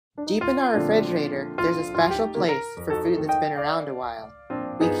Deep in our refrigerator, there's a special place for food that's been around a while.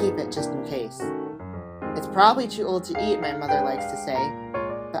 We keep it just in case. It's probably too old to eat, my mother likes to say,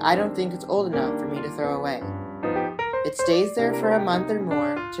 but I don't think it's old enough for me to throw away. It stays there for a month or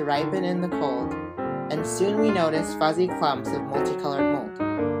more to ripen in the cold, and soon we notice fuzzy clumps of multicolored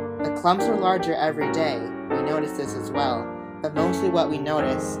mold. The clumps are larger every day, we notice this as well, but mostly what we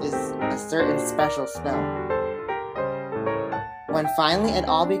notice is a certain special smell. When finally it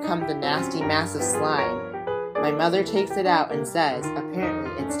all becomes a nasty mass of slime, my mother takes it out and says,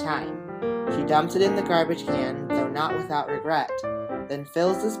 apparently it's time. She dumps it in the garbage can, though not without regret, then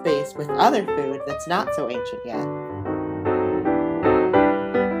fills the space with other food that's not so ancient yet.